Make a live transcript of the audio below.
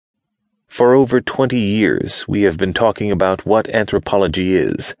For over 20 years, we have been talking about what anthropology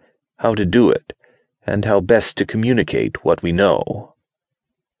is, how to do it, and how best to communicate what we know.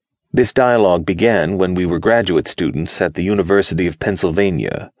 This dialogue began when we were graduate students at the University of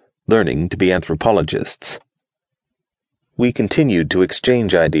Pennsylvania, learning to be anthropologists. We continued to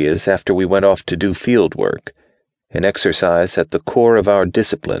exchange ideas after we went off to do field work, an exercise at the core of our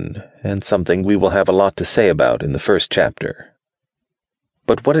discipline and something we will have a lot to say about in the first chapter.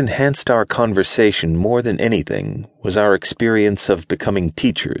 But what enhanced our conversation more than anything was our experience of becoming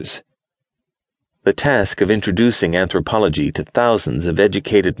teachers. The task of introducing anthropology to thousands of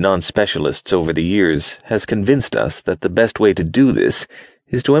educated non-specialists over the years has convinced us that the best way to do this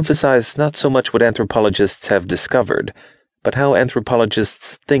is to emphasize not so much what anthropologists have discovered, but how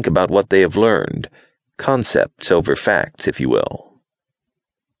anthropologists think about what they have learned, concepts over facts, if you will.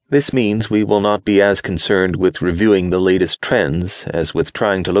 This means we will not be as concerned with reviewing the latest trends as with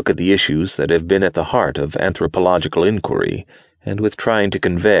trying to look at the issues that have been at the heart of anthropological inquiry, and with trying to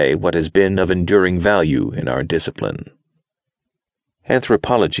convey what has been of enduring value in our discipline.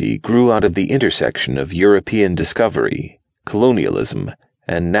 Anthropology grew out of the intersection of European discovery, colonialism,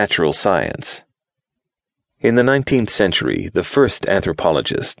 and natural science. In the 19th century, the first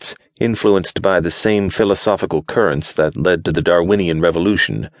anthropologists, influenced by the same philosophical currents that led to the Darwinian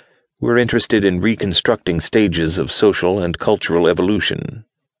Revolution, were interested in reconstructing stages of social and cultural evolution.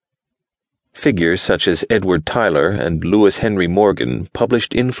 Figures such as Edward Tyler and Lewis Henry Morgan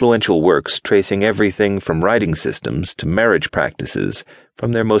published influential works tracing everything from writing systems to marriage practices,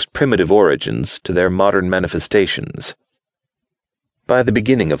 from their most primitive origins to their modern manifestations. By the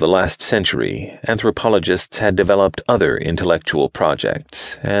beginning of the last century, anthropologists had developed other intellectual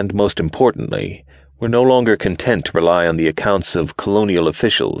projects, and most importantly, were no longer content to rely on the accounts of colonial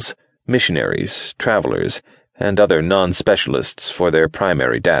officials, missionaries, travelers, and other non-specialists for their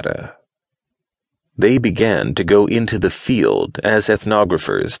primary data. They began to go into the field as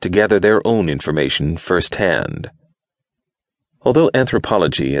ethnographers to gather their own information firsthand. Although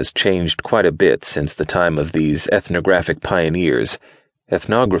anthropology has changed quite a bit since the time of these ethnographic pioneers,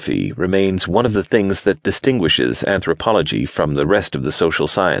 ethnography remains one of the things that distinguishes anthropology from the rest of the social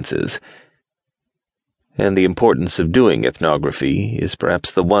sciences. And the importance of doing ethnography is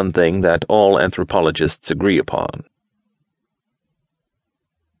perhaps the one thing that all anthropologists agree upon.